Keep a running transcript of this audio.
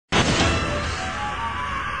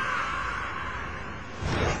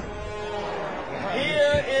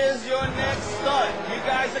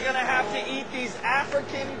these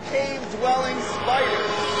African cave-dwelling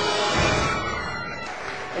spiders.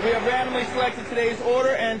 And we have randomly selected today's order,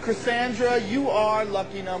 and Cassandra, you are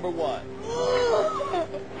lucky number 1.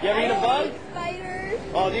 You ever eat a bug? Spiders.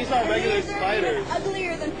 Oh, these aren't regular These are spiders. even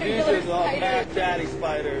uglier than These regular are all spiders. Mac Daddy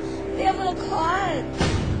spiders. They have little claws.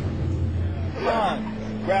 Come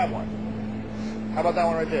on, grab one. How about that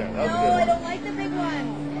one right there? That was No, a good one. I don't like the big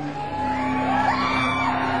ones.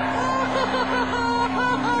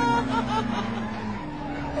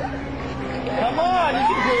 Come on, you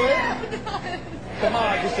can do it. Come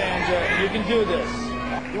on, Cassandra, you can do this.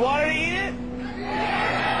 You want her to eat it?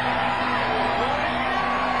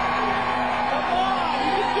 Come on,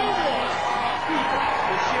 you can do this.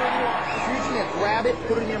 Just cheering you on. Just reaching in, grab it,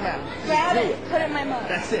 put it in your mouth. Grab Do it, put it in my mouth.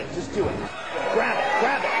 That's it, just do it. Grab it,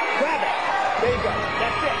 grab it, grab it. There you go,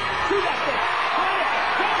 that's it. Do that thing. Grab it,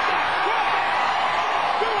 grab it, grab it.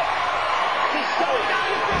 Do it. Just show it.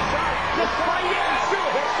 Just fight it and chew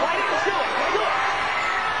it. Fight it and chew it. Do it.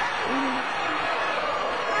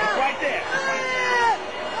 It's right there.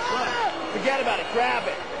 Look, forget about it. Grab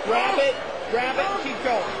it. Grab it. Grab it and keep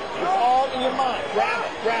going. It's all in your mind. Grab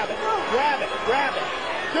it. Grab it. Grab it. Grab it.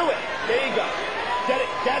 Do it. There you go. Get it.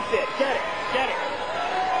 That's it. Get it.